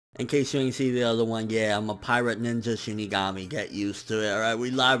In case you ain't see the other one, yeah, I'm a pirate ninja Shinigami. Get used to it, alright? We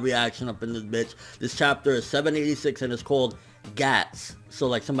live reaction up in this bitch. This chapter is 786 and it's called Gats. So,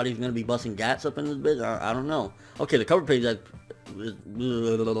 like, somebody's gonna be busting gats up in this bitch? I don't know. Okay, the cover page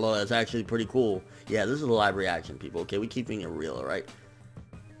is actually pretty cool. Yeah, this is a live reaction, people. Okay, we keeping it real, alright?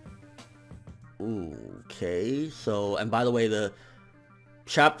 Okay, so, and by the way, the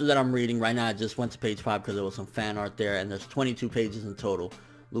chapter that I'm reading right now, I just went to page 5 because there was some fan art there, and there's 22 pages in total.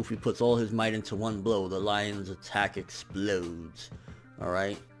 Luffy puts all his might into one blow. The lion's attack explodes.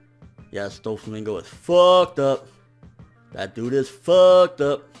 Alright? Yes, Doflamingo is fucked up. That dude is fucked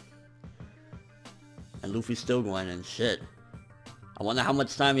up. And Luffy's still going in. Shit. I wonder how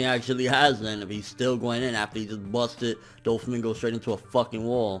much time he actually has then if he's still going in after he just busted Doflamingo straight into a fucking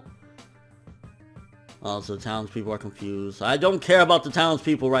wall. Also, townspeople are confused. I don't care about the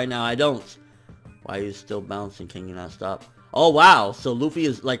townspeople right now. I don't. Why are you still bouncing? Can you not stop? Oh, wow. So Luffy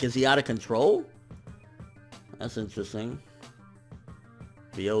is, like, is he out of control? That's interesting.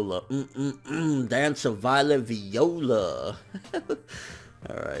 Viola. Dance of Violet Viola.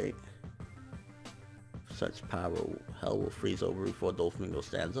 Alright. Such power. Hell will freeze over before Doflamingo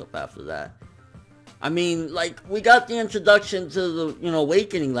stands up after that. I mean, like, we got the introduction to the, you know,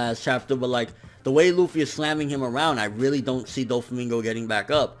 awakening last chapter, but, like, the way Luffy is slamming him around, I really don't see Doflamingo getting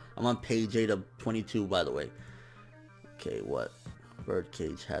back up. I'm on page 8 of 22, by the way. Okay, what?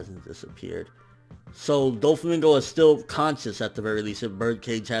 Birdcage hasn't disappeared. So, Doflamingo is still conscious at the very least if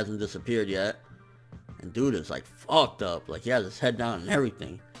Birdcage hasn't disappeared yet. And dude is, like, fucked up. Like, he has his head down and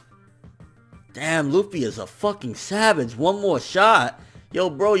everything. Damn, Luffy is a fucking savage. One more shot. Yo,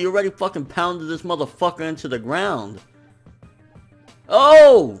 bro, you already fucking pounded this motherfucker into the ground.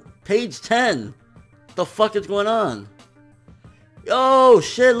 Oh! Page 10. What the fuck is going on? Yo,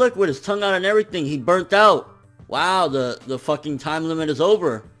 shit, look, with his tongue out and everything. He burnt out. Wow, the fucking time limit is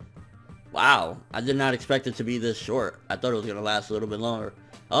over. Wow, I did not expect it to be this short. I thought it was going to last a little bit longer.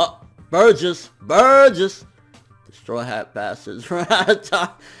 Oh, Burgess. Burgess. The Straw Hat bastards.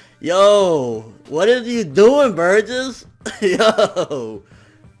 Yo, what are you doing, Burgess? Yo.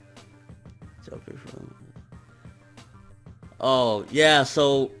 Oh, yeah,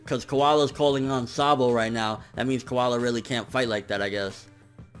 so, because Koala's calling on Sabo right now, that means Koala really can't fight like that, I guess.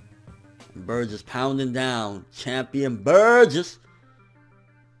 Burgess pounding down. Champion Burgess.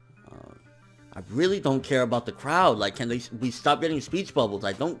 I really don't care about the crowd. Like, can we stop getting speech bubbles?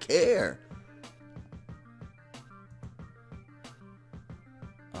 I don't care.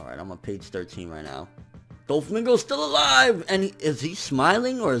 Alright, I'm on page 13 right now. Doflamingo's still alive! And is he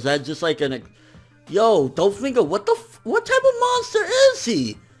smiling? Or is that just like an... Yo, Doflamingo, what type of monster is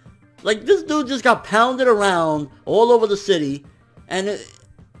he? Like, this dude just got pounded around all over the city. And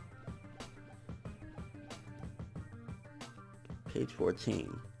Page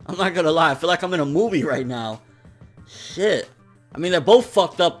 14. I'm not gonna lie, I feel like I'm in a movie right now. Shit. I mean, they're both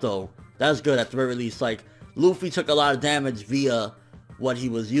fucked up, though. That's good at the very least. Like, Luffy took a lot of damage via what he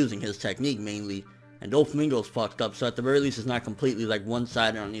was using, his technique mainly. And Doflamingo's fucked up, so at the very least it's not completely like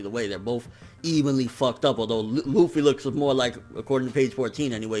one-sided on either way. They're both evenly fucked up, although Luffy looks more like, according to page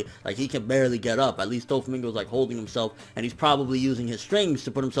 14 anyway, like he can barely get up. At least Doflamingo's like holding himself, and he's probably using his strings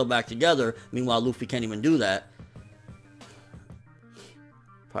to put himself back together. Meanwhile, Luffy can't even do that.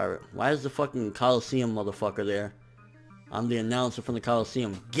 Pirate. Why is the fucking Colosseum motherfucker there? I'm the announcer from the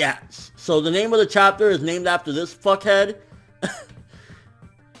Colosseum. Gats. So the name of the chapter is named after this fuckhead?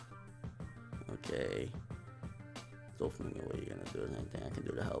 Okay. Doflamingo, what are you gonna do? Is there anything I can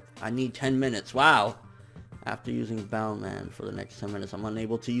do to help? I need 10 minutes. Wow. After using Boundman for the next 10 minutes, I'm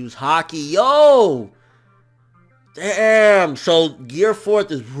unable to use hockey. Yo! Damn! So, Gear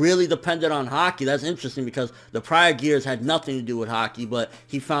 4th is really dependent on hockey. That's interesting because the prior gears had nothing to do with hockey, but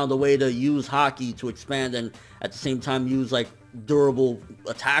he found a way to use hockey to expand and at the same time use, like, durable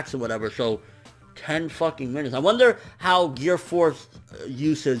attacks or whatever. So, 10 fucking minutes. I wonder how Gear 4's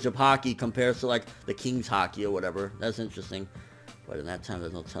usage of hockey compares to, like, the King's hockey or whatever. That's interesting. But in that time,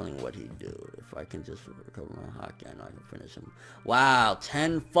 there's no telling what he'd do. If I can just recover my hockey, I know I can finish him. Wow,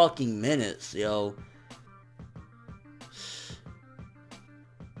 10 fucking minutes, yo.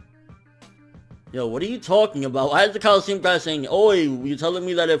 Yo, what are you talking about? Why is the Colosseum guy saying, "Oi, you telling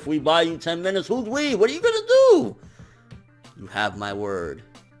me that if we buy you 10 minutes, who's we? What are you gonna do?" You have my word.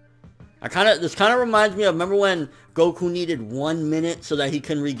 This kind of reminds me of, remember when Goku needed 1 minute so that he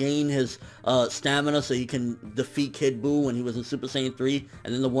can regain his stamina so he can defeat Kid Buu when he was in Super Saiyan 3,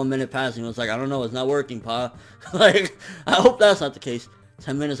 and then the 1 minute passed and he was like, I don't know, it's not working, pa. Like, I hope that's not the case.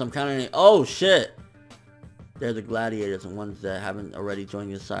 10 minutes, I'm counting it. Oh, shit. They're the gladiators and ones that haven't already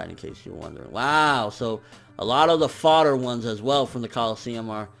joined your side, in case you're wondering. Wow, so a lot of the fodder ones as well from the Colosseum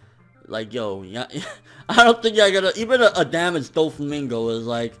are Like, yo, yeah, I don't think I gotta, even a damaged Doflamingo is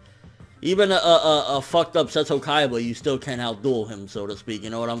like, even a fucked up Seto Kaiba, you still can't outduel him, so to speak, you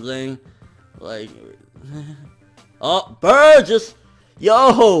know what I'm saying? Like, oh, Burgess!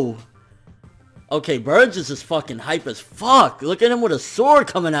 Yo! Okay, Burgess is fucking hype as fuck. Look at him with a sword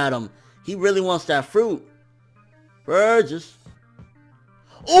coming at him. He really wants that fruit. Burgess.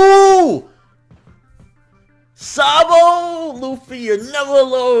 Ooh! Sabo! Luffy, you're never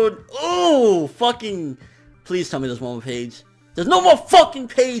alone. Ooh! Fucking... Please tell me there's one more page. There's no more fucking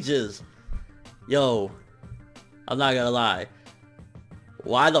pages! Yo. I'm not gonna lie.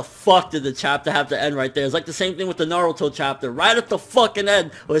 Why the fuck did the chapter have to end right there? It's like the same thing with the Naruto chapter. Right at the fucking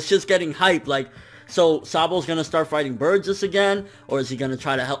end, where it's just getting hyped. Like, so Sabo's gonna start fighting Burgess again? Or is he gonna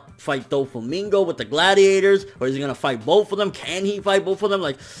try to help fight Doflamingo with the gladiators? Or is he gonna fight both of them? Can he fight both of them?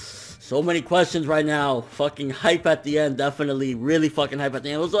 Like, so many questions right now. Fucking hype at the end, definitely. Really fucking hype at the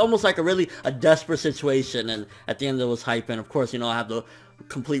end. It was almost like a desperate situation. And at the end it was hype. And of course, you know, I have the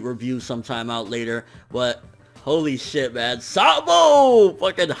complete review sometime out later. But... holy shit, man. Sabo!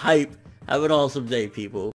 Fucking hype. Have an awesome day, people.